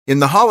In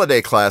the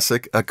holiday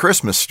classic, A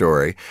Christmas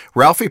Story,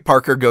 Ralphie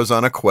Parker goes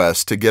on a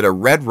quest to get a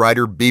Red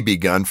Ryder BB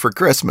gun for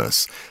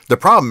Christmas. The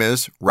problem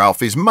is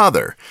Ralphie's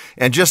mother,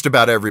 and just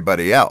about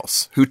everybody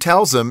else, who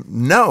tells him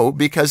no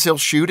because he'll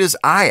shoot his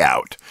eye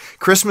out.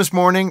 Christmas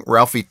morning,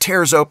 Ralphie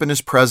tears open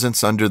his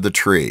presents under the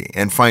tree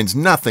and finds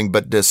nothing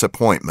but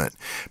disappointment.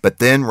 But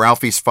then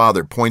Ralphie's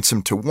father points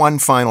him to one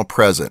final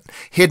present,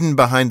 hidden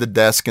behind the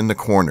desk in the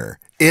corner.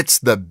 It's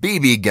the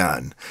BB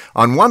gun.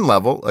 On one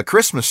level, A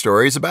Christmas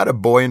Story is about a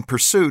boy in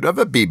pursuit of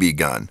a BB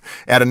gun.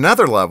 At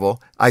another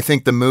level, I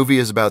think the movie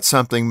is about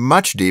something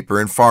much deeper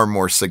and far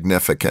more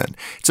significant.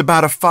 It's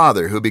about a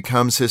father who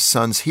becomes his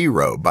son's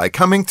hero by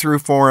coming through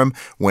for him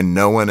when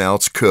no one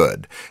else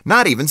could.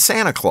 Not even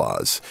Santa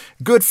Claus.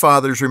 Good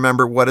fathers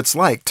remember what it's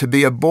like to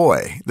be a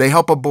boy. They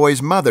help a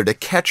boy's mother to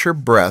catch her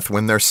breath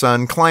when their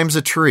son climbs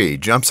a tree,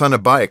 jumps on a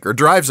bike, or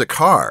drives a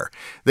car.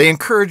 They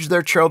encourage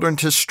their children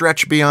to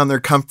stretch beyond their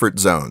comfort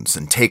zones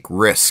and take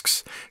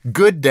risks.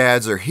 Good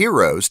dads are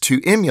heroes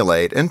to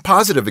emulate and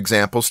positive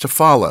examples to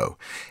follow.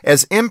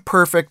 As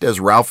imperfect as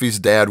Ralphie's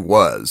dad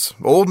was,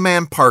 Old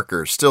Man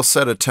Parker still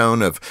set a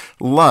tone of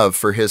love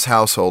for his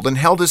household and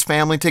held his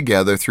family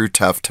together through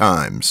tough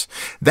times.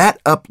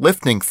 That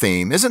uplifting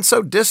theme isn't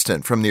so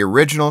distant from the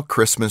original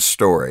Christmas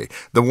Story,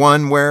 the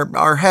one where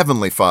our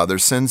Heavenly Father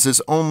sends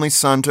His only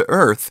Son to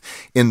earth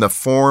in the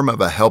form of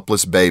a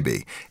helpless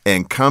baby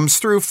and comes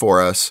through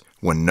for us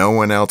when no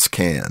one else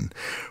can.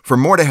 For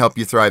more to help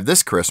you thrive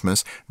this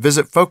Christmas,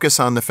 visit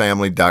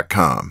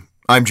FocusOnTheFamily.com.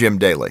 I'm Jim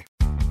Daly.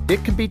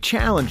 It can be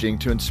challenging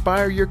to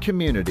inspire your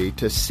community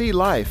to see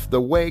life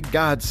the way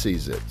God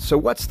sees it. So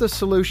what's the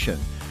solution?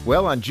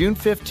 Well, on June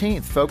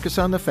 15th, Focus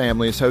on the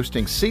Family is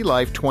hosting See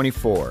Life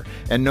 24.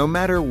 And no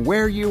matter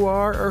where you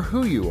are or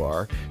who you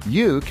are,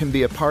 you can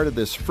be a part of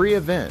this free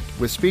event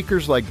with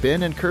speakers like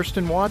Ben and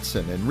Kirsten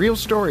Watson and real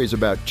stories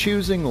about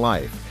choosing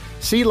life.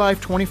 See Life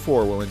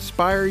 24 will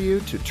inspire you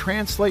to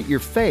translate your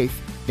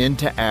faith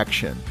into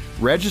action.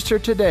 Register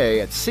today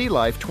at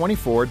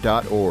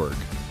seelife24.org.